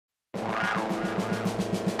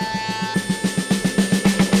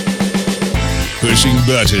pushing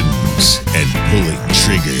buttons and pulling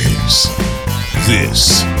triggers.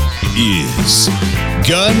 This is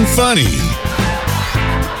Gun Funny.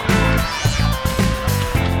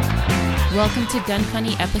 Welcome to Gun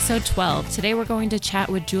Funny episode 12. Today we're going to chat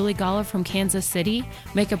with Julie Gala from Kansas City,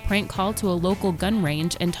 make a prank call to a local gun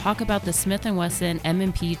range, and talk about the Smith & Wesson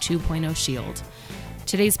M&P 2.0 Shield.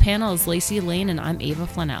 Today's panel is Lacey Lane and I'm Ava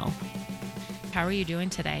Flannel. How are you doing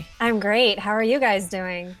today? I'm great. How are you guys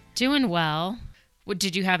doing? Doing well.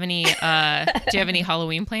 Did you have any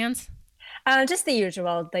Halloween plans? Just the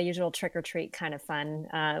usual trick or treat kind of fun.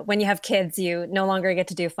 When you have kids, you no longer get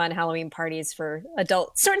to do fun Halloween parties for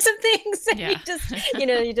adult sorts of things. Yeah.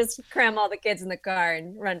 you just cram all the kids in the car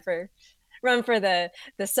and run for the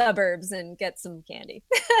suburbs and get some candy.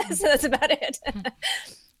 So that's about it.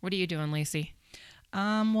 What are you doing, Lacey?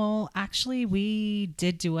 Well, actually, we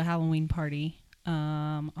did do a Halloween party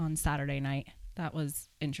on Saturday night. That was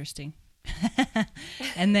interesting.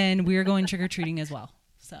 And then we were going trick-or-treating as well.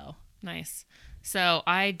 So nice. So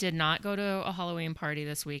I did not go to a Halloween party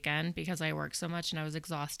this weekend because I worked so much and I was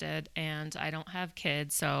exhausted, and I don't have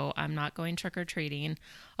kids, so I'm not going trick-or-treating.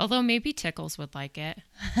 Although maybe Tickles would like it.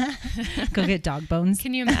 Go get dog bones.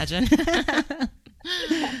 Can you imagine?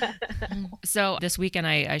 So this weekend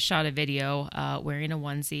I shot a video wearing a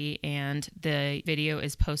onesie, and the video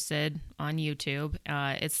is posted on YouTube.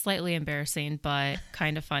 It's slightly embarrassing, but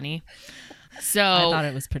kind of funny. So I thought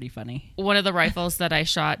it was pretty funny. One of the rifles that I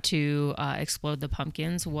shot to explode the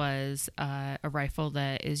pumpkins was a rifle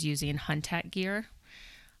that is using Huntac gear.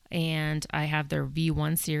 And I have their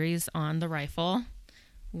V1 series on the rifle,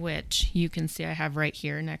 which you can see I have right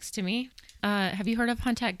here next to me. Have you heard of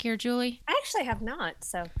Huntac gear, Julie? I actually have not.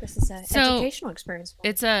 So this is an educational experience.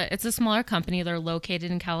 It's a smaller company. They're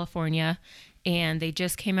located in California, and they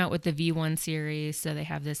just came out with the V1 series. So they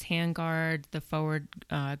have this handguard, the forward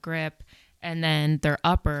grip, and then their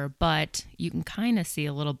upper, but you can kind of see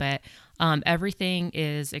a little bit. Everything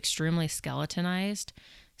is extremely skeletonized,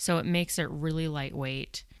 so it makes it really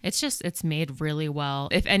lightweight. It's made really well.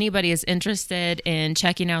 If anybody is interested in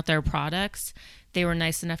checking out their products, they were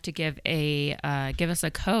nice enough to give us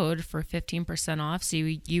a code for 15% off. So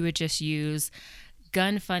you would just use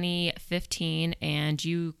GunFunny15 and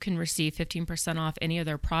you can receive 15% off any of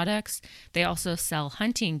their products. They also sell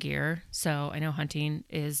hunting gear. So I know hunting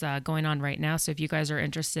is going on right now. So if you guys are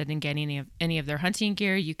interested in getting any of their hunting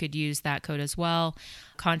gear, you could use that code as well.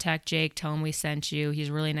 Contact Jake, tell him we sent you. He's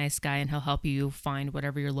a really nice guy and he'll help you find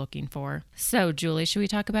whatever you're looking for. So Julie, should we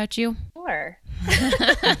talk about you? Sure.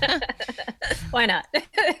 Why not?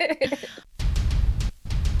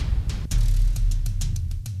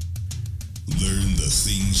 Learn the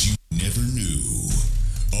things you never knew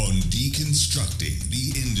on Deconstructing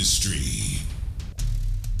the Industry.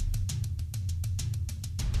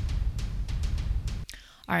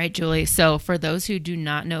 All right, Julie. So for those who do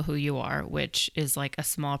not know who you are, which is like a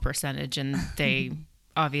small percentage, and they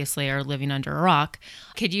obviously are living under a rock,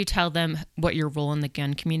 could you tell them what your role in the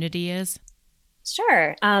gun community is?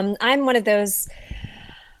 Sure. I'm one of those...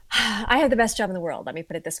 I have the best job in the world. Let me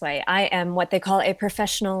put it this way. I am what they call a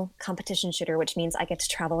professional competition shooter, which means I get to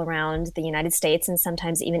travel around the United States and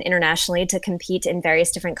sometimes even internationally to compete in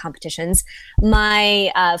various different competitions.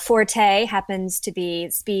 My forte happens to be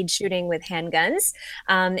speed shooting with handguns.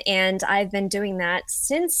 And I've been doing that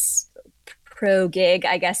since pro gig,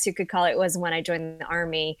 I guess you could call it, was when I joined the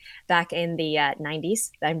Army back in the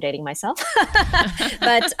 90s. I'm dating myself.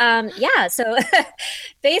 But yeah, so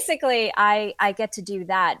basically I get to do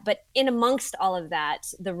that. But in amongst all of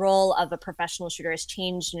that, the role of a professional shooter has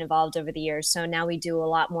changed and evolved over the years. So now we do a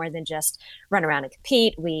lot more than just run around and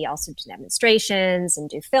compete. We also do demonstrations and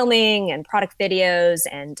do filming and product videos,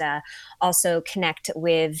 and also connect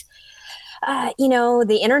with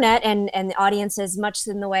the internet and the audiences much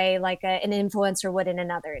in the way like an influencer would in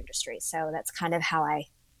another industry. So that's kind of how I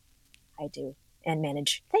do and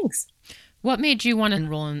manage things. What made you want to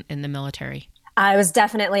enroll in the military? I was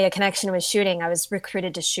definitely a connection with shooting. I was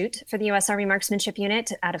recruited to shoot for the U.S. Army Marksmanship Unit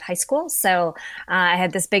out of high school. So I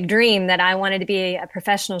had this big dream that I wanted to be a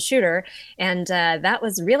professional shooter. And that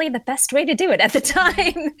was really the best way to do it at the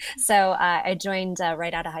time. So I joined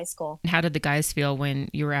right out of high school. How did the guys feel when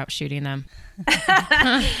you were out shooting them?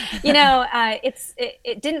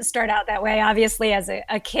 It didn't start out that way. Obviously, as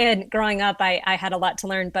a kid growing up, I had a lot to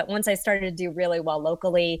learn. But once I started to do really well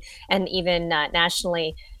locally and even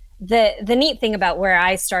nationally, the neat thing about where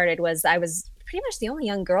I started was I was pretty much the only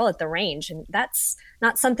young girl at the range. And that's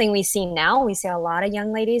not something we see now. We see a lot of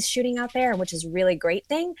young ladies shooting out there, which is a really great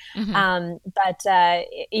thing. But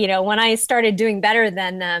when I started doing better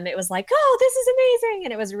than them, it was like, oh, this is amazing.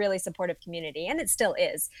 And it was a really supportive community, and it still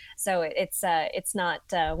is. So it's not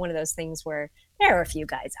one of those things where there are a few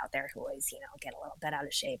guys out there who always, get a little bit out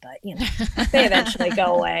of shape, but they eventually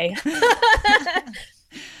go away.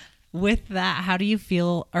 With that, how do you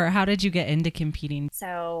feel, or how did you get into competing?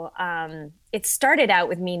 So it started out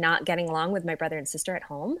with me not getting along with my brother and sister at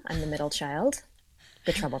home. I'm the middle child,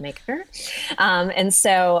 the troublemaker. And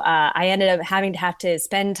so I ended up having to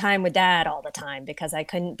spend time with dad all the time because I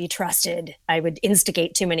couldn't be trusted. I would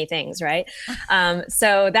instigate too many things, right?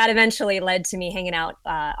 So that eventually led to me hanging out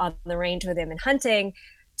on the range with him and hunting,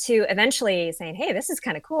 to eventually saying, hey, this is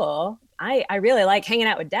kind of cool. I really like hanging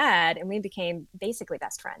out with dad. And we became basically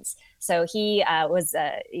best friends. So he was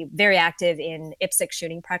very active in IPSC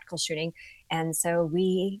shooting, practical shooting. And so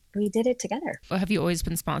we did it together. Well, have you always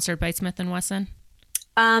been sponsored by Smith & Wesson?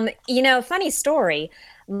 Funny story.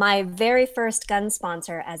 My very first gun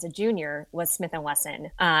sponsor as a junior was Smith &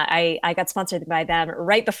 Wesson. I got sponsored by them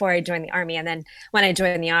right before I joined the Army. And then when I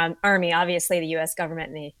joined the Army, obviously the U.S. government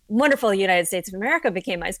and the wonderful United States of America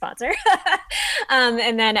became my sponsor.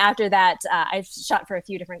 And then after that, I've shot for a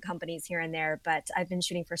few different companies here and there, but I've been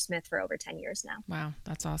shooting for Smith for over 10 years now. Wow,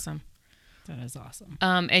 that's awesome. That is awesome.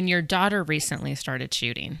 And your daughter recently started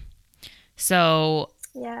shooting. So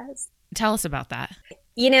yes, tell us about that.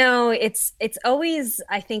 It's always,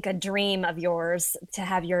 I think, a dream of yours to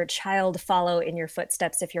have your child follow in your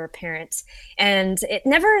footsteps if you're a parent. And you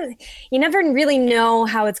never really know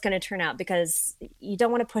how it's going to turn out, because you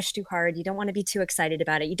don't want to push too hard. You don't want to be too excited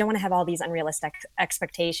about it. You don't want to have all these unrealistic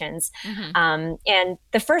expectations. And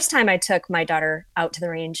the first time I took my daughter out to the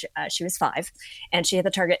range, she was 5, and she hit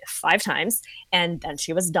the target 5 times, and then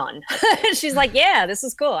she was done. She's like, yeah, this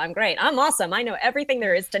is cool. I'm great. I'm awesome. I know everything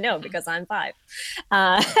there is to know because I'm 5.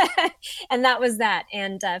 And that was that.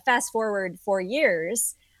 And fast forward 4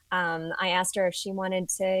 years, I asked her if she wanted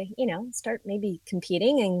to, start maybe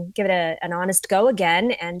competing and give it an honest go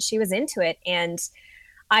again. And she was into it. And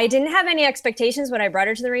I didn't have any expectations when I brought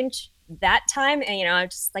her to the range that time. And, I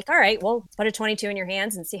was just like, all right, well, put a 22 in your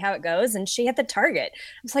hands and see how it goes. And she hit the target.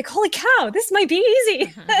 I was like, holy cow, this might be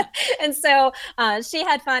easy. And so she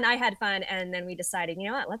had fun. I had fun. And then we decided, you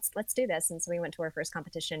know what, let's do this. And so we went to our first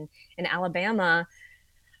competition in Alabama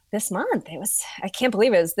this month. I can't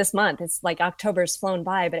believe it was this month. It's like October's flown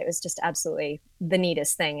by, but it was just absolutely the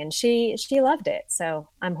neatest thing. And she loved it. So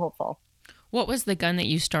I'm hopeful. What was the gun that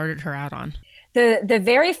you started her out on? The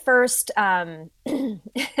very first the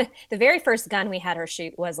very first gun we had her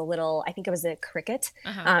shoot was I think it was a Cricket.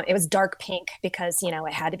 It was dark pink because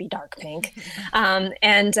it had to be dark pink,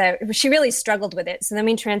 and she really struggled with it. So then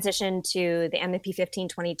we transitioned to the M&P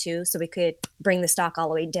 1522, so we could bring the stock all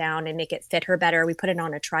the way down and make it fit her better. We put it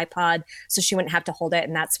on a tripod so she wouldn't have to hold it,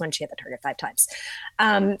 and that's when she hit the target 5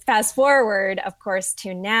 times. Fast forward, of course,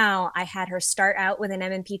 to now. I had her start out with an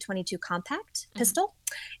M&P 22 compact pistol.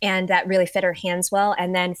 And that really fit her hands well.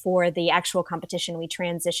 And then for the actual competition, we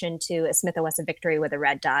transitioned to a Smith & Wesson Victory with a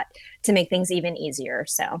red dot to make things even easier.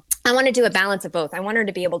 So I want to do a balance of both. I want her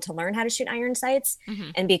to be able to learn how to shoot iron sights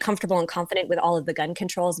and be comfortable and confident with all of the gun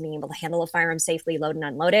controls, being able to handle a firearm safely, load and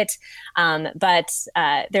unload it. But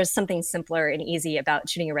there's something simpler and easy about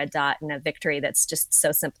shooting a red dot and a Victory that's just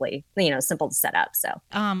so simple to set up. So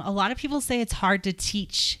a lot of people say it's hard to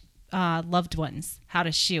teach loved ones how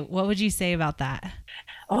to shoot. What would you say about that?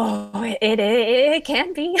 Oh, it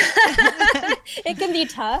can be. It can be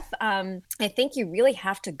tough. I think you really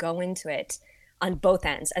have to go into it on both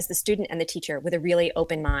ends, as the student and the teacher, with a really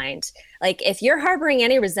open mind. Like, if you're harboring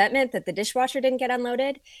any resentment that the dishwasher didn't get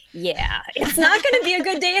unloaded, it's not going to be a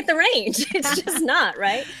good day at the range. It's just not,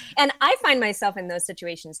 right? And I find myself in those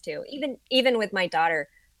situations too. Even with my daughter,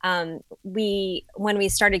 when we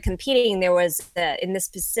started competing, there was in this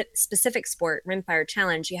specific sport, Rimfire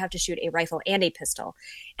Challenge, you have to shoot a rifle and a pistol.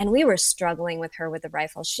 And we were struggling with her with the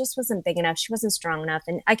rifle. She just wasn't big enough. She wasn't strong enough.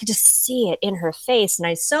 And I could just see it in her face. And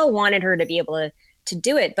I so wanted her to be able to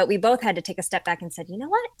do it. But we both had to take a step back and said, you know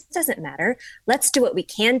what? It doesn't matter. Let's do what we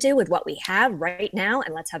can do with what we have right now,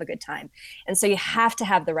 and let's have a good time. And so you have to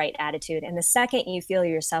have the right attitude. And the second you feel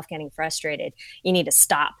yourself getting frustrated, you need to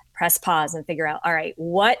stop, press pause, and figure out, all right,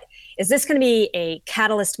 what is this going to be a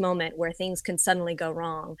catalyst moment where things can suddenly go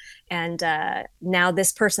wrong? And now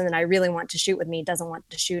this person that I really want to shoot with me doesn't want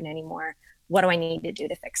to shoot anymore. What do I need to do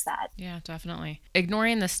to fix that? Yeah, definitely.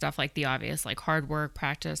 Ignoring the stuff like the obvious, like hard work,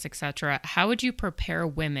 practice, etc., how would you prepare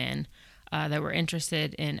women that were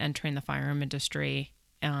interested in entering the firearm industry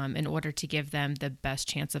in order to give them the best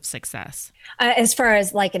chance of success? As far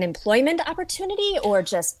as like an employment opportunity or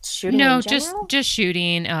just shooting No, in general? just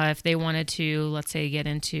shooting. If they wanted to, let's say, get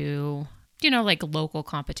into like local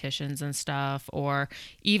competitions and stuff, or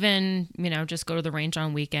even, just go to the range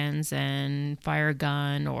on weekends and fire a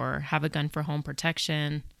gun or have a gun for home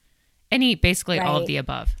protection. Basically all of Right. the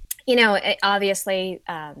above. Obviously,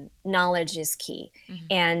 knowledge is key.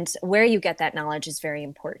 And where you get that knowledge is very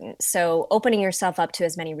important. So, opening yourself up to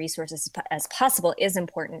as many resources as possible is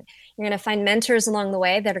important. You're going to find mentors along the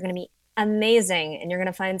way that are going to be amazing. And you're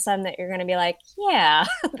going to find some that you're going to be like, yeah,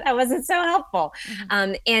 that wasn't so helpful.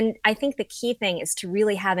 And I think the key thing is to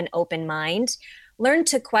really have an open mind. Learn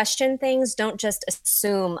to question things. Don't just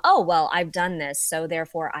assume, oh, well, I've done this, so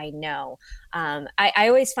therefore I know. I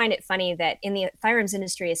always find it funny that in the firearms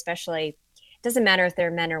industry, especially, it doesn't matter if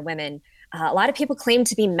they're men or women. A lot of people claim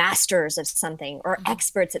to be masters of something or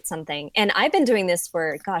experts at something. And I've been doing this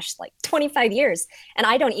for, gosh, like 25 years. And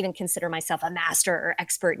I don't even consider myself a master or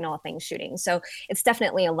expert in all things shooting. So it's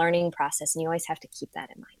definitely a learning process. And you always have to keep that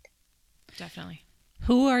in mind. Definitely.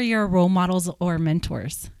 Who are your role models or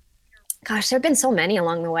mentors? Gosh, there have been so many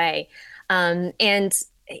along the way. And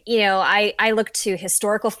I look to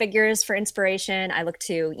historical figures for inspiration. I look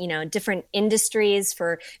to, different industries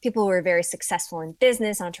for people who are very successful in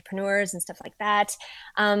business, entrepreneurs and stuff like that.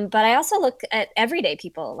 But I also look at everyday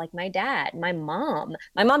people like my dad, my mom.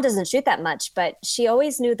 My mom doesn't shoot that much, but she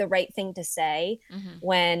always knew the right thing to say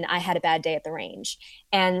when I had a bad day at the range.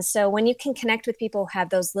 And so when you can connect with people who have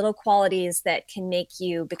those little qualities that can make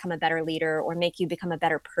you become a better leader or make you become a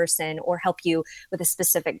better person or help you with a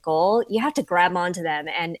specific goal, you have to grab onto them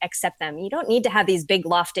and accept them. You don't need to have these big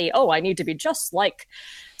lofty, oh, I need to be just like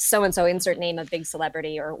so-and-so, insert name of big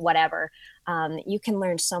celebrity or whatever. You can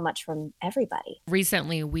learn so much from everybody.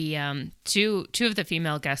 Recently, we two of the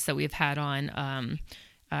female guests that we've had on,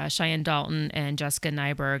 Cheyenne Dalton and Jessica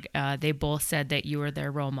Nyberg, they both said that you were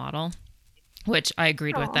their role model, which I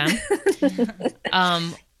agreed with them.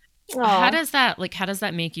 How does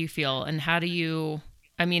that make you feel? And how do you,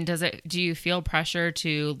 do you feel pressure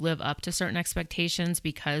to live up to certain expectations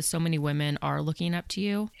because so many women are looking up to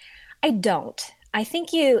you? I don't. I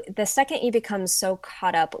think the second you become so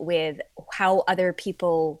caught up with how other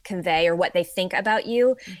people convey or what they think about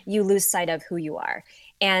you, you lose sight of who you are.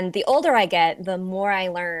 And the older I get, the more I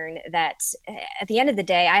learn that at the end of the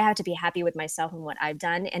day, I have to be happy with myself and what I've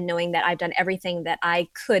done, and knowing that I've done everything that I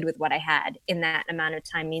could with what I had in that amount of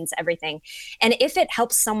time means everything. And if it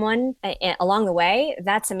helps someone along the way,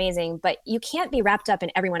 that's amazing. But you can't be wrapped up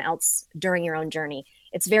in everyone else during your own journey.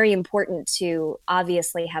 It's very important to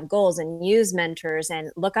obviously have goals and use mentors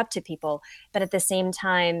and look up to people. But at the same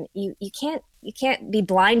time, you can't be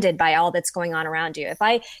blinded by all that's going on around you. If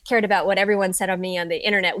I cared about what everyone said of me on the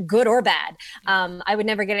internet, good or bad, I would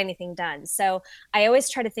never get anything done. So I always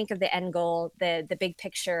try to think of the end goal, the big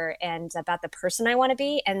picture, and about the person I want to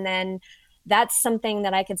be. And then that's something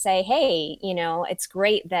that I could say, hey, it's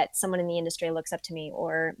great that someone in the industry looks up to me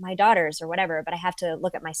or my daughters or whatever, but I have to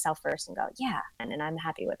look at myself first and go, yeah, and I'm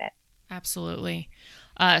happy with it. Absolutely.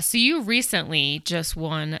 So you recently just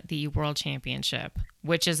won the World Championship,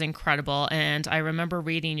 which is incredible. And I remember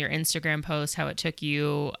reading your Instagram post, how it took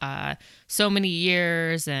you so many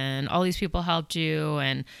years and all these people helped you.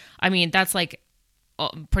 And that's like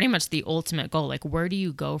pretty much the ultimate goal. Like, where do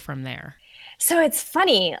you go from there? So it's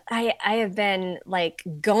funny. I have been like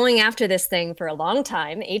going after this thing for a long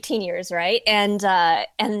time, 18 years, right? And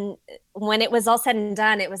when it was all said and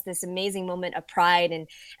done, it was this amazing moment of pride and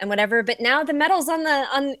whatever. But now the medal's in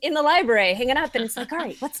the library, hanging up, and it's like, all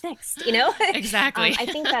right, what's next? Exactly. I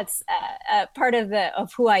think that's part of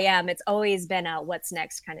who I am. It's always been a what's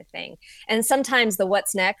next kind of thing, and sometimes the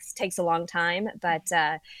what's next takes a long time, but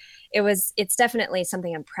it's definitely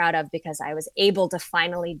something I'm proud of because I was able to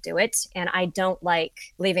finally do it, and I don't like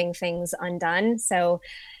leaving things undone. So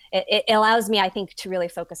it allows me, I think, to really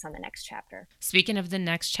focus on the next chapter. Speaking of the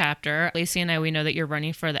next chapter, Lacey and I, we know that you're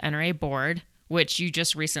running for the NRA board, which you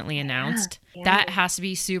just recently announced. Yeah. That has to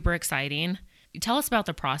be super exciting. Tell us about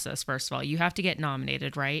the process, first of all. You have to get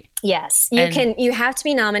nominated, right? Yes, you have to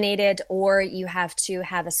be nominated, or you have to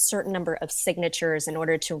have a certain number of signatures in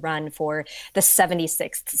order to run for the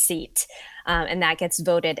 76th seat. And that gets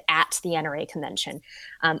voted at the NRA convention,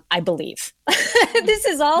 I believe. This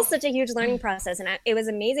is all such a huge learning process. And it was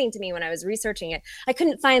amazing to me when I was researching it. I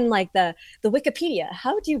couldn't find like the Wikipedia.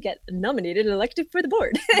 How do you get nominated and elected for the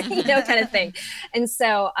board? Kind of thing. And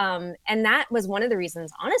so, and that was one of the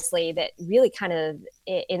reasons, honestly, that really kind of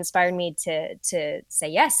inspired me to say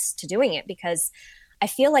yes to doing it, because I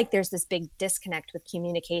feel like there's this big disconnect with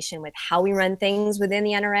communication with how we run things within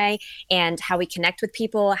the NRA and how we connect with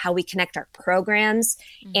people, how we connect our programs.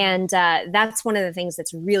 Mm-hmm. And that's one of the things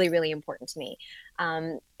that's really, really important to me.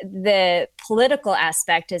 The political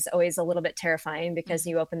aspect is always a little bit terrifying because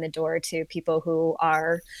you open the door to people who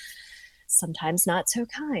are sometimes not so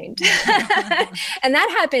kind. And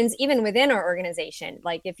that happens even within our organization.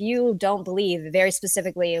 Like if you don't believe very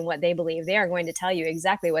specifically in what they believe, they are going to tell you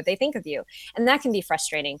exactly what they think of you. And that can be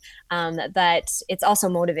frustrating, but it's also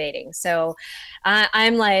motivating. So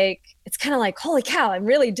I'm like, it's kind of like, holy cow, I'm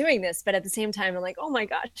really doing this. But at the same time, I'm like, oh my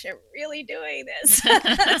gosh, I'm really doing this.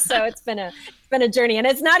 So it's been a journey, and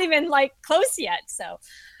it's not even like close yet. So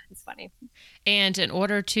it's funny. And in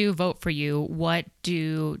order to vote for you, what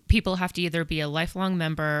do people have to either be a lifelong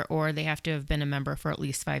member or they have to have been a member for at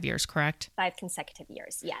least 5 years, correct? 5 consecutive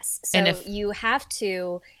years, yes. So you have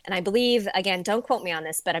to, and I believe, again, don't quote me on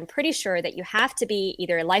this, but I'm pretty sure that you have to be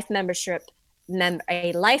either a life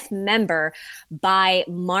member by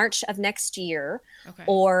March of next year, okay,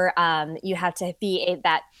 or you have to be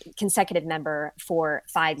that consecutive member for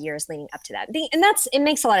 5 years leading up to that. And it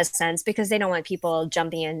makes a lot of sense because they don't want people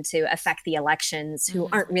jumping in to affect the elections who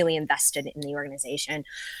aren't really invested in the organization.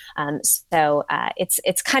 So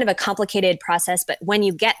it's kind of a complicated process, but when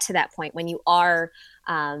you get to that point, when you are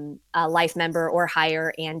a life member or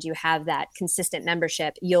higher, and you have that consistent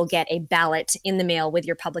membership, you'll get a ballot in the mail with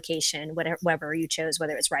your publication, whatever you chose,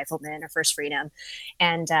 whether it's Rifleman or First Freedom,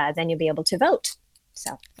 and then you'll be able to vote.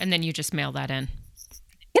 So, and then you just mail that in.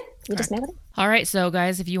 Yep, you just mail it in. All right, so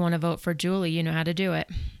guys, if you want to vote for Julie, you know how to do it.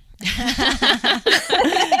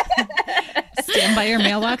 Stand by your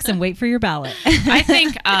mailbox and wait for your ballot. I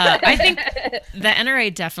think the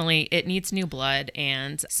NRA definitely, it needs new blood,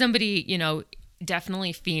 and somebody,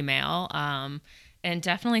 definitely female, and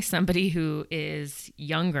definitely somebody who is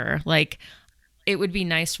younger. Like, it would be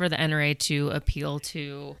nice for the NRA to appeal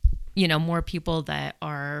to, more people that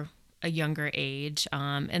are a younger age,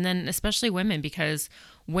 and then especially women, because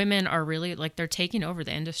women are really, like, they're taking over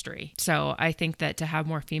the industry. So I think that to have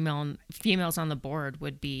more females on the board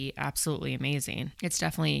would be absolutely amazing. It's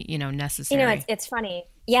definitely, necessary. It's funny.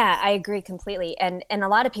 Yeah, I agree completely. And a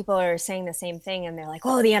lot of people are saying the same thing, and they're like,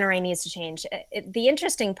 oh, the NRA needs to change. The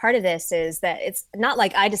interesting part of this is that it's not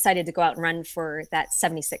like I decided to go out and run for that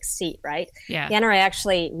 76th seat, right? Yeah. The NRA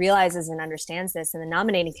actually realizes and understands this, and the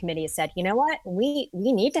nominating committee has said, you know what, we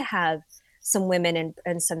need to have some women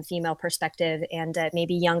and some female perspective, and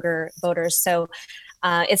maybe younger voters. So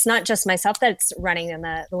it's not just myself that's running on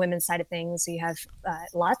the women's side of things. So you have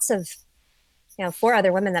lots of 4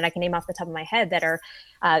 other women that I can name off the top of my head that are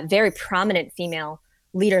very prominent female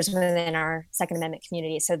leaders within our Second Amendment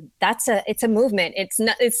community. So it's a movement.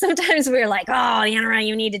 It's sometimes we're like, oh, the NRA,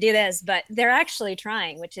 you need to do this, but they're actually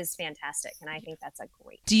trying, which is fantastic. And I think that's a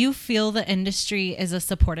great. Do you feel the industry is a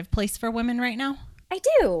supportive place for women right now? I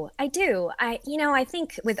do. I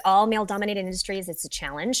think with all male dominated industries, it's a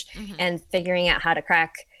challenge, and figuring out how to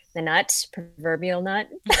crack the nut, proverbial nut,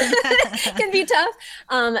 can be tough.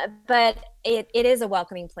 But it is a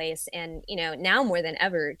welcoming place. And, now more than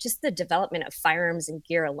ever, just the development of firearms and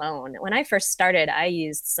gear alone. When I first started, I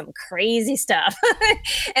used some crazy stuff.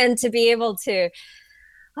 And to be able to,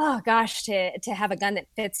 to have a gun that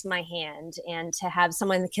fits my hand, and to have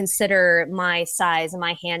someone consider my size and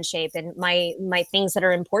my hand shape and my things that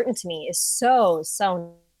are important to me is so,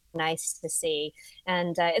 so nice to see.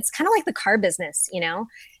 And it's kind of like the car business,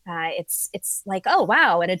 it's like, oh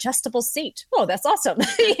wow, an adjustable seat, oh that's awesome,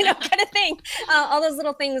 kind of thing. All those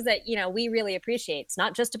little things that we really appreciate. It's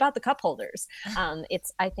not just about the cup holders.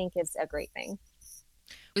 I think it's a great thing.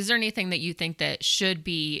 Is there anything that you think that should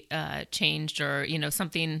be changed, or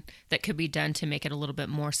something that could be done to make it a little bit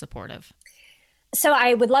more supportive? So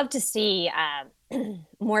I would love to see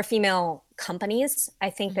more female companies. I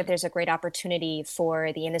think that there's a great opportunity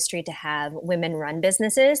for the industry to have women-run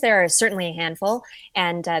businesses. There are certainly a handful,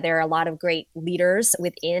 and there are a lot of great leaders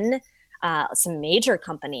within some major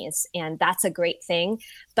companies, and that's a great thing.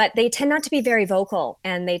 But they tend not to be very vocal,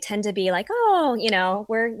 and they tend to be like, oh,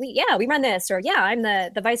 we run this, or yeah, I'm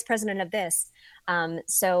the vice president of this.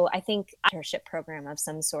 So I think a mentorship program of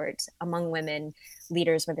some sort among women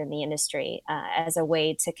leaders within the industry as a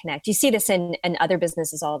way to connect. You see this in other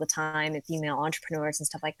businesses all the time, in female entrepreneurs and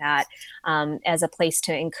stuff like that, as a place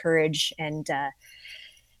to encourage and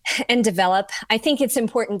and develop. I think it's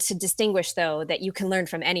important to distinguish, though, that you can learn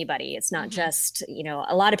from anybody. It's not just,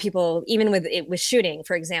 a lot of people, even with shooting,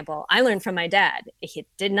 for example, I learned from my dad. It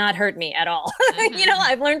did not hurt me at all.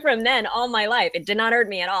 I've learned from men all my life. It did not hurt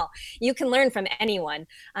me at all. You can learn from anyone,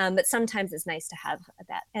 but sometimes it's nice to have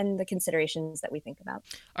that and the considerations that we think about.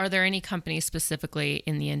 Are there any companies specifically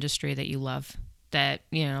in the industry that you love, that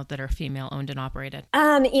that are female owned and operated?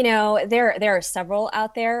 There are several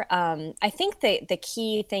out there. I think the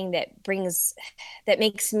key thing that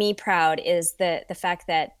makes me proud is the fact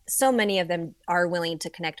that so many of them are willing to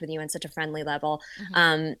connect with you on such a friendly level.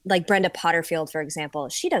 Like Brenda Potterfield, for example,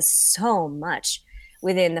 she does so much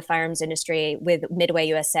within the firearms industry with Midway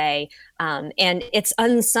USA. And it's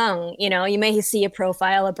unsung, you may see a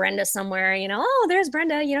profile of Brenda somewhere, oh, there's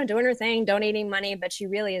Brenda, doing her thing, donating money, but she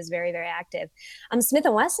really is very, very active. Smith &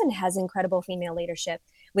 Wesson has incredible female leadership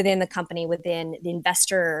within the company, within the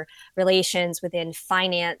investor relations, within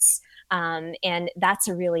finance. And that's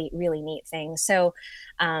a really, really neat thing. So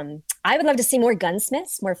I would love to see more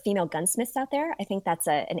female gunsmiths out there. I think that's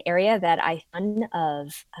an area that I fun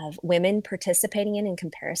of women participating in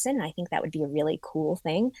comparison. And I think that would be a really cool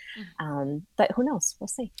thing. But who knows? We'll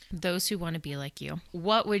see. Those who want to be like you,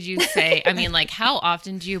 what would you say? I mean, like, how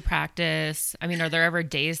often do you practice? I mean, are there ever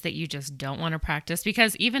days that you just don't want to practice?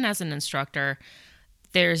 Because even as an instructor,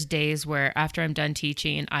 there's days where after I'm done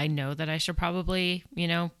teaching, I know that I should probably,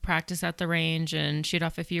 practice at the range and shoot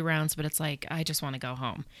off a few rounds, but it's like, I just want to go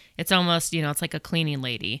home. It's almost, it's like a cleaning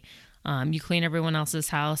lady. You clean everyone else's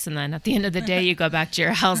house, and then at the end of the day, you go back to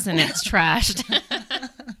your house and it's trashed.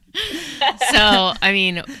 So, I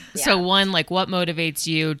mean, So one, like, what motivates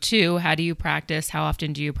you? Two, how do you practice? How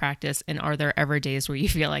often do you practice? And are there ever days where you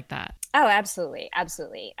feel like that? Oh, absolutely.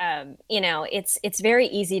 Absolutely. It's very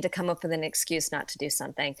easy to come up with an excuse not to do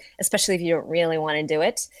something, especially if you don't really want to do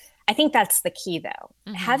it. I think that's the key,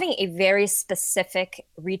 though. Having a very specific,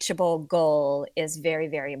 reachable goal is very,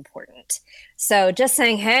 very important. So just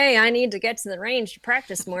saying, hey, I need to get to the range to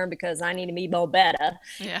practice more because I need to be better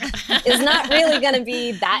is not really going to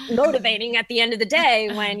be that motivating at the end of the day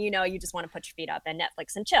when, you just want to put your feet up and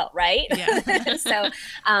Netflix and chill, right? Yeah. So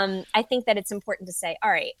I think that it's important to say,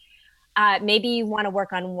 all right, maybe you want to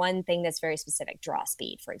work on one thing that's very specific, draw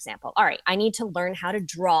speed, for example. All right, I need to learn how to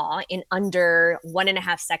draw in under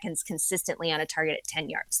 1.5 seconds consistently on a target at 10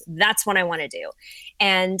 yards. That's what I want to do.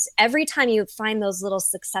 And every time you find those little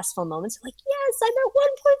successful moments, like, yes, I'm at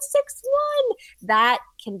 1.61, that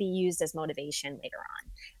can be used as motivation later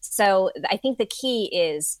on. So I think the key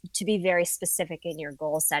is to be very specific in your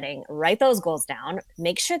goal setting. Write those goals down,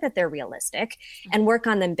 make sure that they're realistic, and work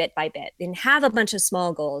on them bit by bit. And have a bunch of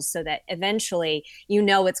small goals so that eventually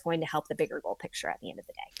it's going to help the bigger goal picture at the end of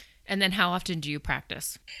the day. And then how often do you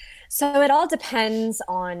practice? So it all depends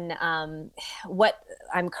on what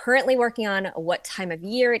I'm currently working on, what time of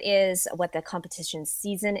year it is, what the competition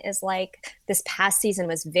season is like. This past season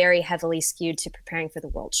was very heavily skewed to preparing for the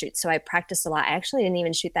World Shoot. So I practiced a lot. I actually didn't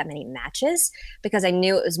even shoot that many matches because I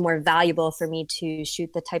knew it was more valuable for me to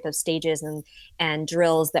shoot the type of stages and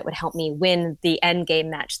drills that would help me win the end game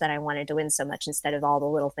match that I wanted to win so much instead of all the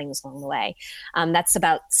little things along the way. That's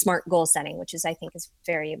about smart goal setting, which I think is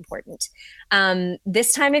very important.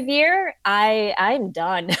 This time of year, I'm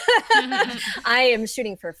done. I am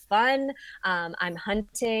shooting for fun. I'm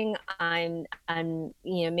hunting. I'm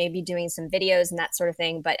maybe doing some videos and that sort of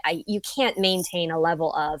thing. But you can't maintain a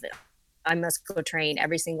level of I must go train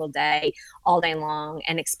every single day, all day long,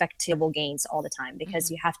 and expect terrible gains all the time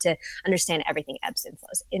because you have to understand everything ebbs and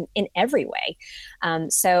flows in every way.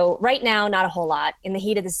 So right now, not a whole lot. In the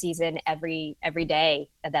heat of the season, every day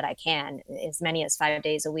that I can, as many as 5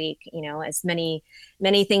 days a week, as many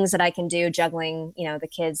things that I can do, juggling, the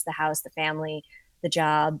kids, the house, the family, the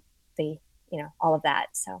job, all of that.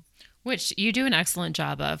 So. Which you do an excellent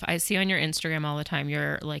job of. I see on your Instagram all the time,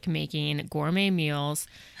 you're like making gourmet meals.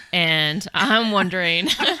 And I'm wondering,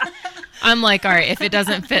 I'm like, all right, if it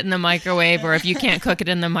doesn't fit in the microwave or if you can't cook it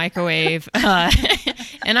in the microwave,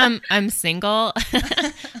 and I'm single,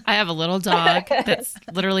 I have a little dog that's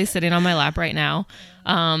literally sitting on my lap right now.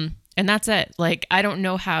 And that's it. Like, I don't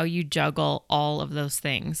know how you juggle all of those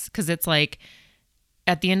things. 'Cause it's like,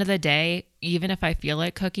 at the end of the day, even if I feel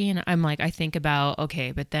like cooking, I'm like, I think about,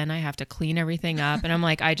 okay, but then I have to clean everything up. And I'm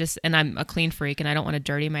like, and I'm a clean freak and I don't want to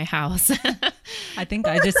dirty my house. I think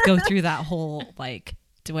I just go through that whole, like,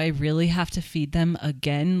 do I really have to feed them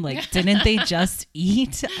again? Like, didn't they just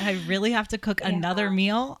eat? I really have to cook another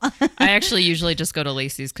meal? I actually usually just go to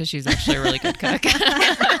Lacey's because she's actually a really good cook.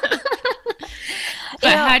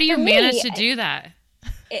 But how do you manage to do that?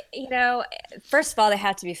 you know, first of all, they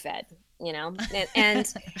have to be fed. You know, and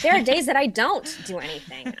there are days that I don't do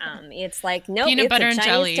anything. It's like, nope, peanut it's butter a and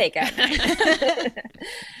Chinese jelly. takeout.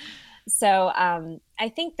 So I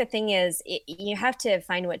think the thing is, you have to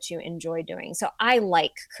find what you enjoy doing. So I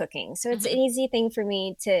like cooking, so it's an easy thing for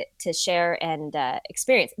me to share and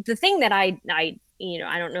experience. The thing that I you know,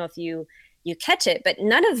 I don't know if you catch it, but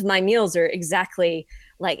none of my meals are exactly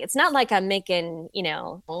like, it's not like I'm making, you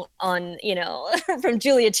know, on, you know, from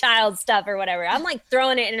Julia Child stuff or whatever. I'm like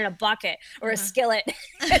throwing it in a bucket or a skillet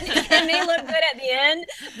and they look good at the end,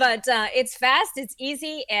 but it's fast, it's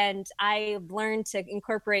easy. And I learned to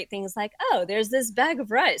incorporate things like, oh, there's this bag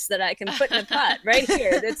of rice that I can put in a pot right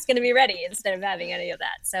here that's going to be ready, instead of having any of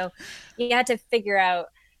that. So you have to figure out,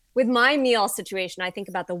 with my meal situation, I think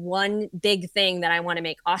about the one big thing that I want to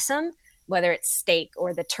make awesome, whether it's steak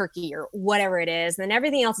or the turkey or whatever it is. And then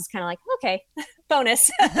everything else is kind of like, okay,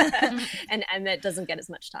 bonus. and that doesn't get as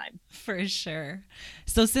much time. For sure.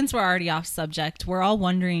 So since we're already off subject, we're all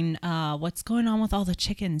wondering what's going on with all the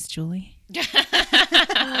chickens, Julie?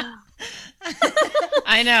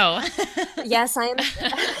 I know. Yes,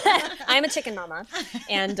 I'm a chicken mama,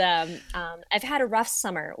 and I've had a rough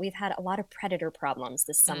summer. We've had a lot of predator problems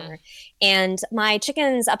this summer, and my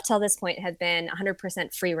chickens up till this point have been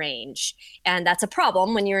 100% free range, and that's a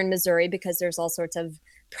problem when you're in Missouri, because there's all sorts of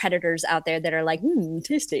predators out there that are like,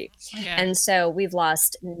 tasty. Yeah. And so we've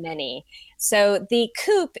lost many. So the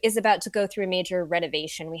coop is about to go through a major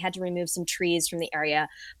renovation. We had to remove some trees from the area,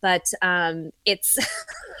 but it's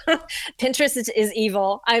Pinterest is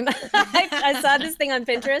evil. I saw this thing on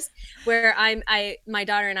Pinterest where my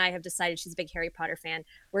daughter and I have decided, she's a big Harry Potter fan,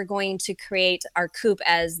 we're going to create our coop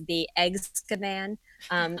as the Eggscaban,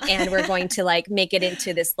 and we're going to like make it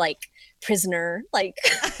into this like prisoner like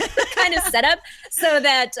kind of setup, so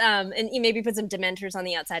that and you maybe put some dementors on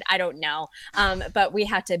the outside, I don't know, but we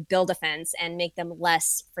have to build a fence and make them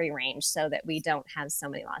less free range so that we don't have so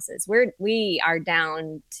many losses. We are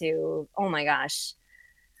down to, oh my gosh,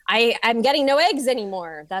 I'm getting no eggs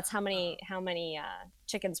anymore. That's how many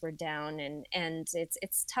chickens were down, and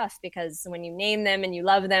it's tough, because when you name them and you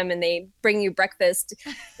love them and they bring you breakfast,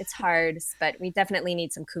 it's hard. But we definitely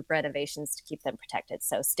need some coop renovations to keep them protected.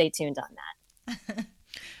 So stay tuned on that.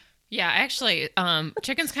 Yeah, actually,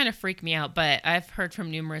 chickens kind of freak me out, but I've heard from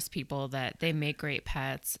numerous people that they make great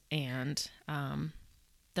pets, and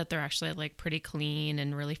that they're actually like pretty clean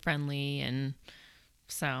and really friendly, and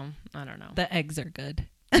so I don't know. The eggs are good.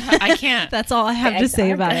 I can't. That's all I have to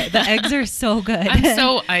say about it. The eggs are so good. I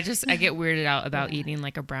get weirded out about eating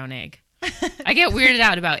like a brown egg. I get weirded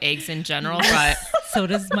out about eggs in general, but so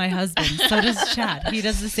does my husband. So does Chad. He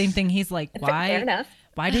does the same thing. He's like, why? Fair enough.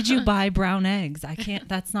 Why did you buy brown eggs? I can't.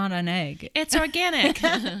 That's not an egg. It's organic.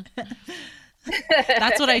 That's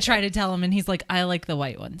what I try to tell him, and he's like, I like the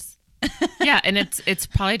white ones. Yeah, and it's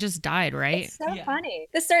probably just dyed, right? It's so funny.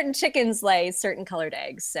 The certain chickens lay certain colored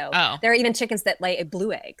eggs. So there are even chickens that lay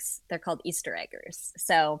blue eggs. They're called Easter eggers.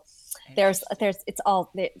 So there's it's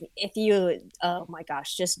all, if you, oh my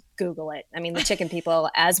gosh, just Google it. I mean, the chicken people,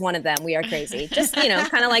 as one of them, we are crazy. Just, you know,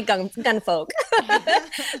 kind of like gun folk.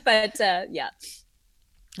 But yeah.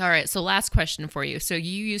 All right. So last question for you. So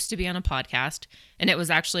you used to be on a podcast, and it was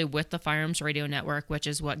actually with the Firearms Radio Network, which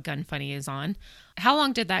is what Gun Funny is on. How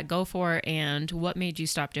long did that go for, and what made you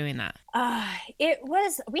stop doing that?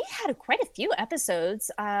 We had quite a few episodes.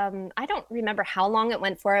 I don't remember how long it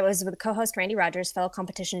went for. It was with co-host Randy Rogers, fellow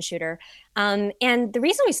competition shooter. And the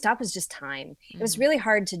reason we stopped was just time. It was really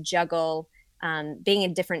hard to juggle being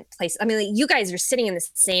in different places. I mean, like, you guys are sitting in the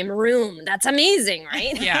same room. That's amazing,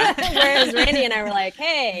 right? Yeah. Whereas Randy and I were like,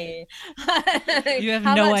 hey. You have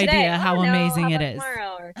no idea how amazing it is.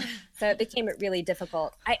 So it became really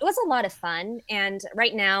difficult. It was a lot of fun. And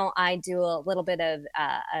right now I do a little bit of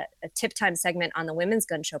a tip time segment on the Women's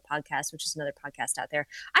Gun Show podcast, which is another podcast out there.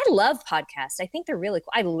 I love podcasts. I think they're really cool.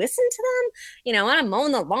 I listen to them, you know, when I'm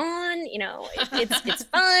mowing the lawn, you know, it's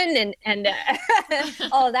fun and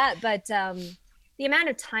all of that. But the amount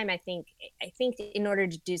of time, I think in order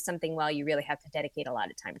to do something well, you really have to dedicate a lot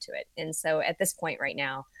of time to it. And so at this point right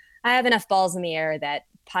now, I have enough balls in the air that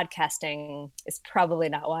podcasting is probably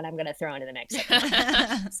not one I'm going to throw into the mix.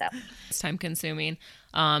 So it's time consuming.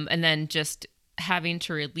 And then just having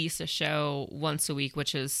to release a show once a week,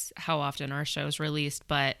 which is how often our show is released.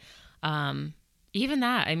 But even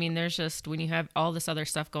that, I mean, there's just, when you have all this other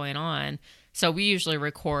stuff going on. So we usually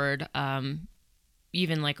record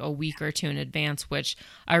even like a week or two in advance, which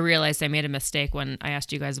I realized I made a mistake when I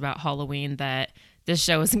asked you guys about Halloween, that this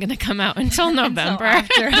show isn't going to come out until November.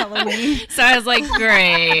 After Halloween. So I was like,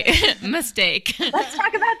 great. Mistake. Let's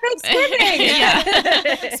talk about Thanksgiving.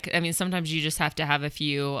 Yeah. I mean, sometimes you just have to have a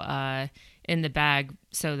few in the bag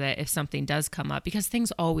so that if something does come up, because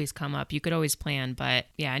things always come up, you could always plan. But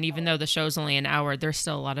yeah, and even though the show's only an hour, there's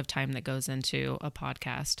still a lot of time that goes into a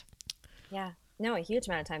podcast. Yeah. No, a huge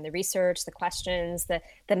amount of time. The research, the questions, the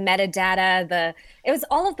metadata, it was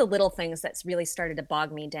all of the little things that's really started to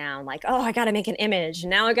bog me down. Like, oh, I got to make an image.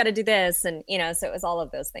 Now I got to do this. And, so it was all of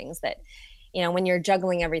those things that, when you're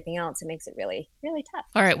juggling everything else, it makes it really, really tough.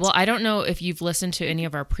 All right. Well, I don't know if you've listened to any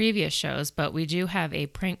of our previous shows, but we do have a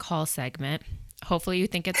prank call segment. Hopefully you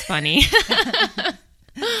think it's funny.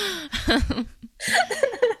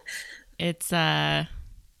 It's, yeah.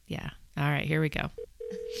 All right, here we go.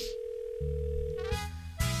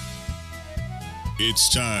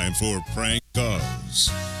 It's time for Prank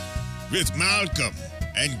Calls with Malcolm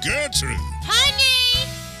and Gertrude. Honey!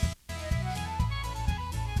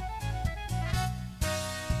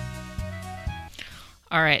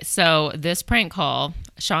 All right, so this prank call,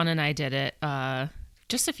 Sean and I did it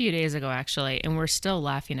just a few days ago, actually, and we're still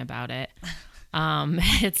laughing about it.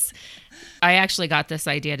 I actually got this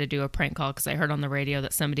idea to do a prank call because I heard on the radio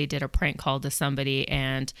that somebody did a prank call to somebody,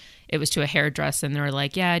 and it was to a hairdresser, and they were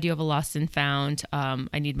like, yeah, do you have a lost and found?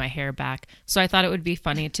 I need my hair back. So I thought it would be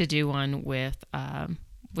funny to do one with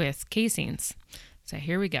casings. So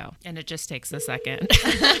here we go. And it just takes a second.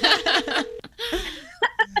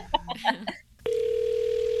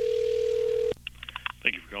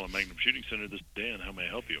 Thank you for calling Magnum Shooting Center. This is Dan. How may I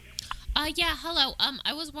help you? Yeah, hello.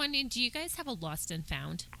 I was wondering, do you guys have a lost and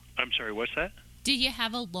found? I'm sorry, what's that? Do you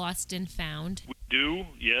have a lost and found? We do,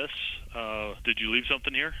 yes. Did you leave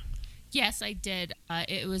something here? Yes, I did.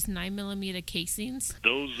 It was 9mm casings.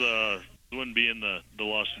 Those wouldn't be in the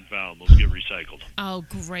lost and found. Those get recycled. Oh,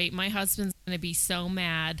 great. My husband's going to be so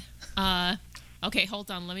mad. Okay,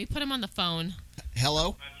 hold on. Let me put him on the phone.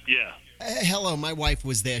 Hello? Yeah. Hello, my wife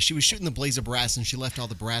was there. She was shooting the blaze of brass, and she left all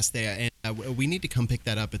the brass there. And we need to come pick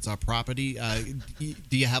that up. It's our property.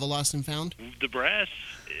 Do you have a lost and found? The brass,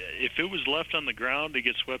 if it was left on the ground, it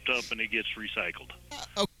gets swept up and it gets recycled.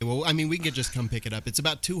 Okay, well, I mean, we could just come pick it up. It's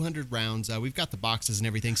about 200 rounds. We've got the boxes and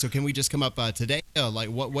everything. So can we just come up today? Like,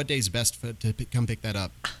 what day's best to come pick that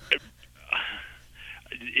up?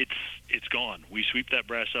 It's gone. We sweep that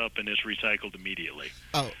brass up and it's recycled immediately.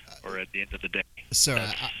 Oh. Or at the end of the day. Sir,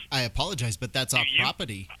 I apologize, but that's our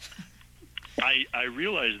property. I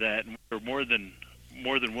realize that, and we're more than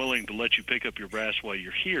willing to let you pick up your brass while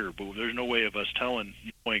you're here, but there's no way of us knowing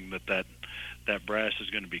that brass is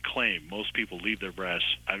going to be claimed. Most people leave their brass,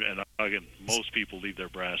 most people leave their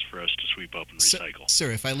brass for us to sweep up and recycle.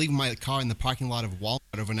 Sir, if I leave my car in the parking lot of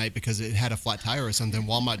Walmart overnight because it had a flat tire or something,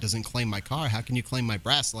 Walmart doesn't claim my car. How can you claim my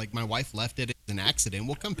brass? Like, my wife left it. It's an accident.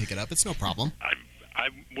 We'll come pick it up. It's no problem.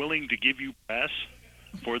 I'm willing to give you brass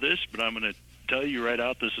for this, but I'm going to tell you right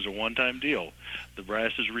out, this is a one-time deal. The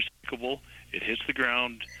brass is recyclable. It hits the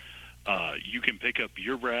ground. You can pick up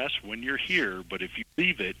your brass when you're here, but if you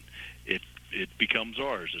leave it, it becomes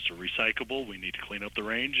ours. It's a recyclable. We need to clean up the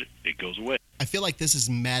range. It goes away. I feel like this is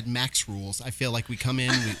Mad Max rules. I feel like we come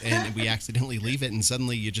in and we accidentally leave it, and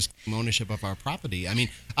suddenly you just claim ownership of our property. I mean,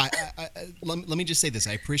 let me just say this.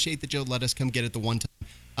 I appreciate that you'll let us come get it the one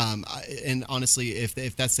time. And honestly,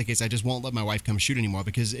 if that's the case, I just won't let my wife come shoot anymore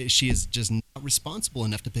because she is just not responsible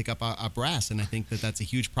enough to pick up our brass, and I think that that's a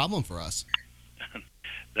huge problem for us.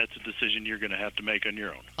 That's a decision you're going to have to make on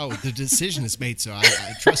your own. Oh, the decision is made, so I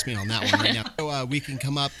trust me on that one right now. So we can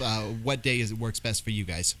come up. What day works best for you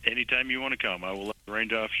guys? Anytime you want to come, I will let the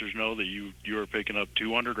range officers know that you are picking up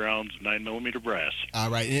 200 rounds of 9mm brass. All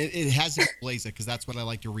right, and it has a blazer because that's what I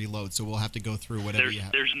like to reload. So we'll have to go through whatever you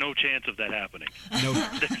have. There's no chance of that happening. No.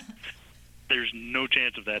 There's no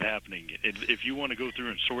chance of that happening. If you want to go through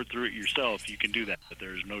and sort through it yourself, you can do that, but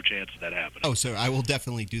there's no chance of that happening. Oh, sir, I will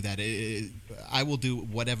definitely do that. I will do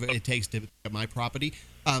whatever it takes to pick up my property.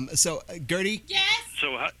 So, Gertie? Yes?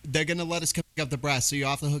 So they're going to let us pick up the brass, so you're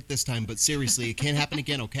off the hook this time, but seriously, it can't happen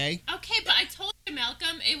again, okay? Okay, but I told you,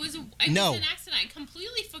 Malcolm, it was an accident. I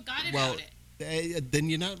completely forgot about it. Then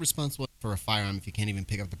you're not responsible for a firearm if you can't even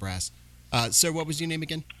pick up the brass. Sir, what was your name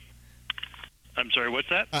again? I'm sorry, what's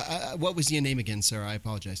that? What was your name again, sir? I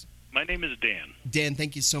apologize. My name is Dan. Dan,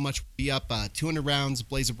 thank you so much. We'll be up 200 rounds,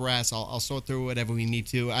 blaze of brass. I'll sort through whatever we need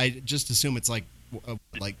to. I just assume it's like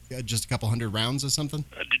just a couple hundred rounds or something.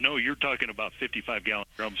 No, you're talking about 55-gallon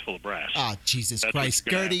drums full of brass. Ah, Jesus That's Christ,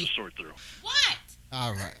 what you're gonna Gertie. have to sort through. What?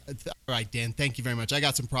 All right, Dan. Thank you very much. I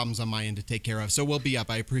got some problems on my end to take care of, so we'll be up.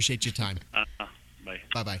 I appreciate your time. Bye.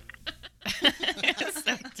 Bye-bye.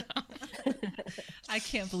 So dumb. I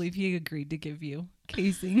can't believe he agreed to give you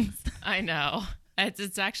casings. I know.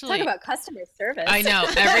 It's actually Talk about customer service. I know.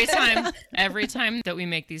 Every time that we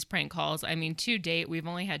make these prank calls, I mean, to date, we've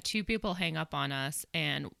only had 2 people hang up on us,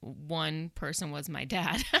 and one person was my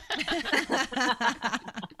dad.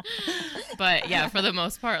 But yeah, for the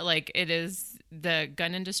most part, like, it is, the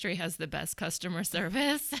gun industry has the best customer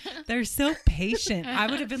service. They're so patient. I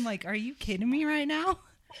would have been like, are you kidding me right now?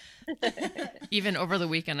 Even over the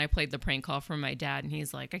weekend, I played the prank call from my dad, and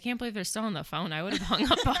he's like, I can't believe they're still on the phone. I would have hung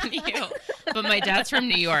up on you. But my dad's from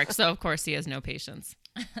New York, so of course he has no patience.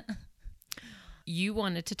 You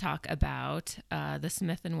wanted to talk about the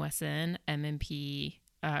Smith & Wesson M&P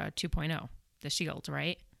 2.0, the Shield,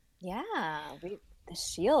 right? Yeah, the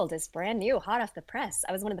Shield is brand new, hot off the press.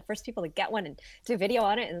 I was one of the first people to get one and do a video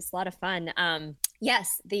on it, and it's a lot of fun.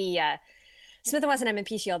 Yes, the Smith & Wesson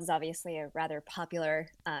M&P Shield is obviously a rather popular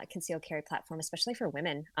concealed carry platform, especially for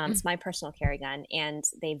women. It's my personal carry gun, and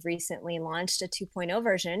they've recently launched a 2.0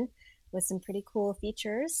 version with some pretty cool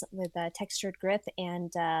features with a textured grip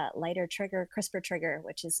and lighter trigger, crisper trigger,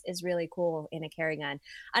 which is really cool in a carry gun.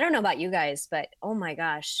 I don't know about you guys, but oh my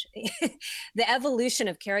gosh, the evolution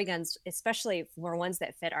of carry guns, especially for ones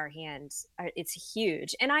that fit our hands, it's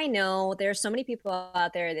huge. And I know there's so many people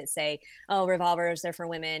out there that say, oh, revolvers, they're for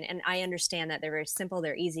women. And I understand that they're very simple,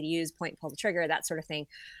 they're easy to use, point, pull the trigger, that sort of thing.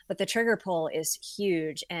 But the trigger pull is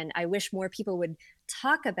huge. And I wish more people would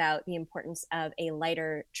talk about the importance of a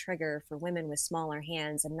lighter trigger for women with smaller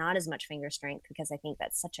hands and not as much finger strength, because I think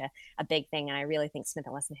that's such a big thing. And I really think Smith &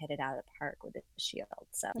 Wesson hit it out of the park with the Shield.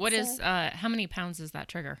 So what is, how many pounds is that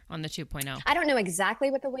trigger on the 2.0? I don't know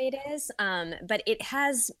exactly what the weight is, but it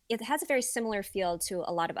has a very similar feel to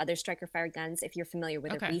a lot of other striker fired guns. If you're familiar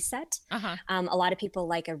with a reset, a lot of people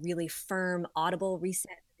like a really firm, audible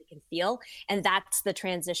reset can feel, and that's the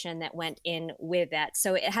transition that went in with that.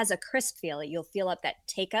 So it has a crisp feel. You'll feel up that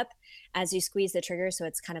take up as you squeeze the trigger, so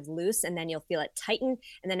it's kind of loose, and then you'll feel it tighten,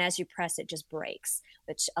 and then as you press it just breaks,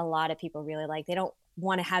 which a lot of people really like. They don't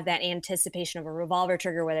want to have that anticipation of a revolver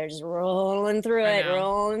trigger where they're just rolling through it,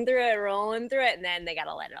 and then they got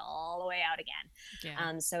to let it all the way out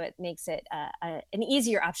again. So it makes it an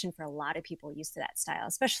easier option for a lot of people used to that style,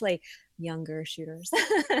 especially younger shooters.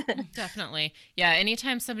 Definitely. Yeah.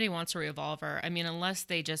 Anytime somebody wants a revolver, I mean, unless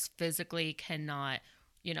they just physically cannot,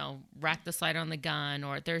 rack the slide on the gun,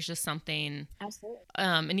 or there's just something. Absolutely.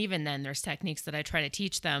 And even then there's techniques that I try to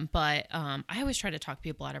teach them, but I always try to talk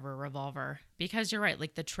people out of a revolver, because you're right.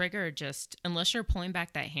 Like, the trigger just, unless you're pulling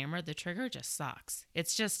back that hammer, the trigger just sucks.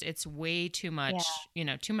 It's way too much,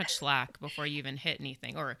 too much slack before you even hit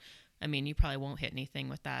anything. Or, I mean, you probably won't hit anything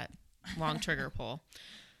with that long trigger pull.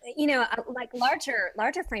 Like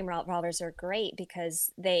larger frame revolvers are great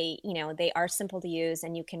because they are simple to use,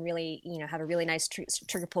 and you can really, have a really nice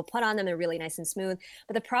trigger pull put on them. They're really nice and smooth.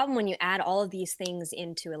 But the problem when you add all of these things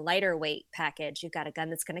into a lighter weight package, you've got a gun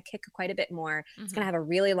that's going to kick quite a bit more. It's going to have a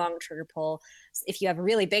really long trigger pull. If you have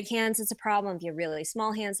really big hands, it's a problem. If you have really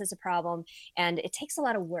small hands, it's a problem. And it takes a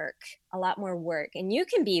lot of work, a lot more work. And you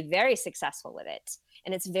can be very successful with it,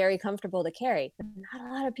 and it's very comfortable to carry. But not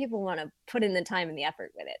a lot of people want to put in the time and the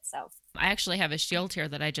effort with it. So I actually have a Shield here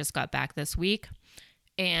that I just got back this week,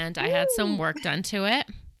 and I had some work done to it.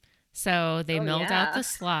 So they milled out the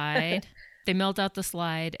slide. They milled out the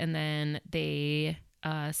slide, and then they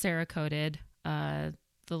Cerakoted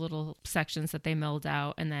the little sections that they milled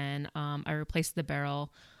out, and then I replaced the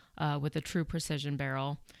barrel with a true precision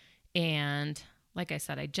barrel. And like I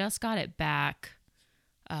said, I just got it back.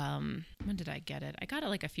 When did I get it? I got it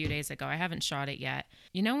like a few days ago. I haven't shot it yet.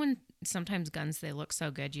 When sometimes guns, they look so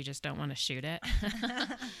good, you just don't want to shoot it.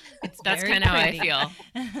 That's kind of how I feel.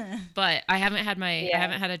 But I haven't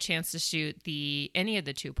had a chance to shoot any of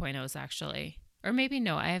the 2.0s actually. Or maybe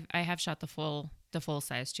no, I have shot the full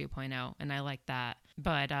size 2.0, and I like that.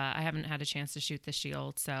 But I haven't had a chance to shoot the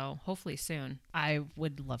Shield, so hopefully soon. I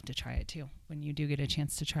would love to try it too when you do get a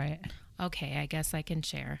chance to try it. Okay, I guess I can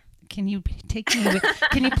share. Can you take me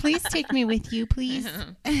can you please take me with you, please?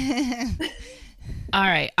 All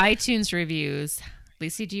right, iTunes reviews.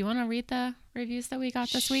 Lacey, do you want to read the reviews that we got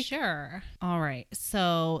this week? Sure. All right.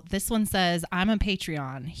 So this one says, I'm a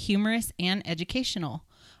Patreon, humorous and educational.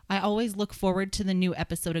 I always look forward to the new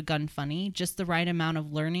episode of Gun Funny, just the right amount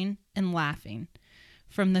of learning and laughing.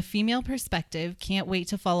 From the female perspective, can't wait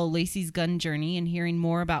to follow Lacey's gun journey and hearing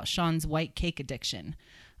more about Sean's white cake addiction.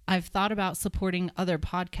 I've thought about supporting other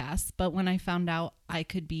podcasts, but when I found out I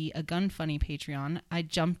could be a Gun Funny Patreon, I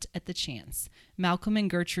jumped at the chance. Malcolm and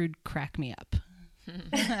Gertrude crack me up.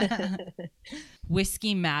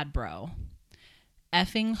 Whiskey Mad Bro.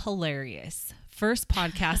 Effing hilarious. First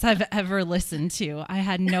podcast I've ever listened to. I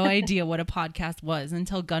had no idea what a podcast was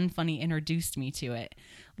until Gun Funny introduced me to it.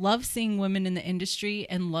 Love seeing women in the industry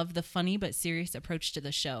and love the funny but serious approach to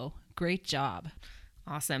the show. Great job.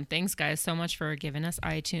 Awesome. Thanks, guys, so much for giving us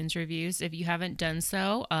iTunes reviews. If you haven't done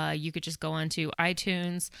so, you could just go onto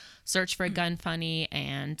iTunes, search for Gun Funny,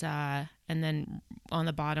 and then on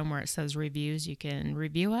the bottom where it says reviews, you can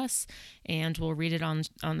review us, and we'll read it on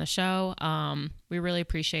the show. We really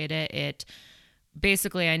appreciate it.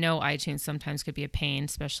 Basically, I know iTunes sometimes could be a pain,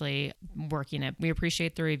 especially working it. We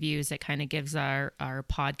appreciate the reviews. It kind of gives our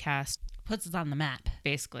podcast, puts us on the map.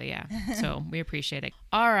 Basically, yeah. So we appreciate it.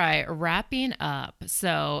 All right, wrapping up.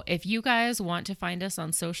 So if you guys want to find us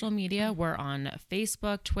on social media, we're on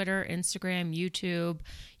Facebook, Twitter, Instagram, YouTube.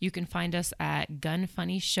 You can find us at Gun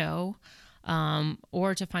Funny Show.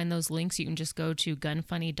 Or to find those links, you can just go to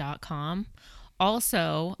gunfunny.com.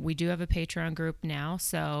 Also, we do have a Patreon group now,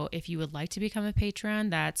 so if you would like to become a patron,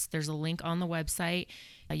 there's a link on the website.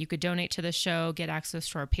 You could donate to the show, get access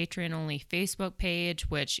to our Patreon-only Facebook page,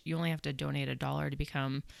 which you only have to donate $1 to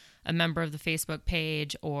become a member of the Facebook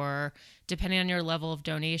page, or depending on your level of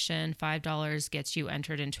donation, $5 gets you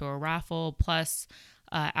entered into a raffle, plus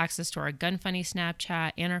access to our Gun Funny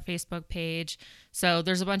Snapchat and our Facebook page. So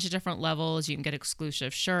there's a bunch of different levels. You can get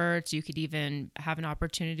exclusive shirts. You could even have an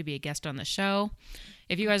opportunity to be a guest on the show.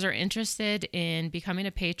 If you guys are interested in becoming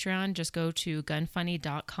a Patreon, just go to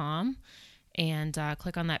gunfunny.com and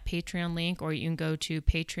click on that Patreon link, or you can go to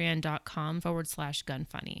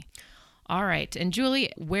patreon.com/gunfunny. All right. And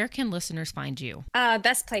Julie, where can listeners find you?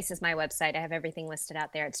 Best place is my website. I have everything listed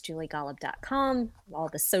out there. It's juliegolub.com. All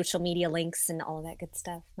the social media links and all of that good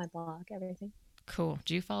stuff. My blog, everything. Cool.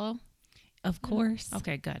 Do you follow? Of course.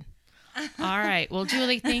 Okay, good. All right. Well,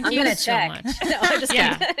 Julie, thank I'm you gonna so check. much. No, I'm just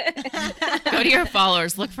kidding. Go to your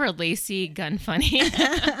followers. Look for Lacey Gun Funny.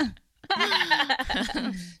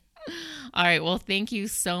 All right. Well, thank you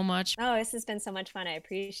so much. Oh, this has been so much fun. I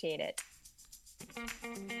appreciate it.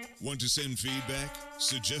 Want to send feedback?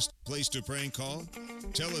 Suggest a place to prank call?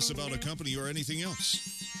 Tell us about a company or anything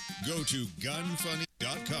else? Go to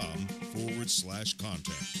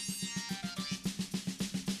gunfunny.com/contact.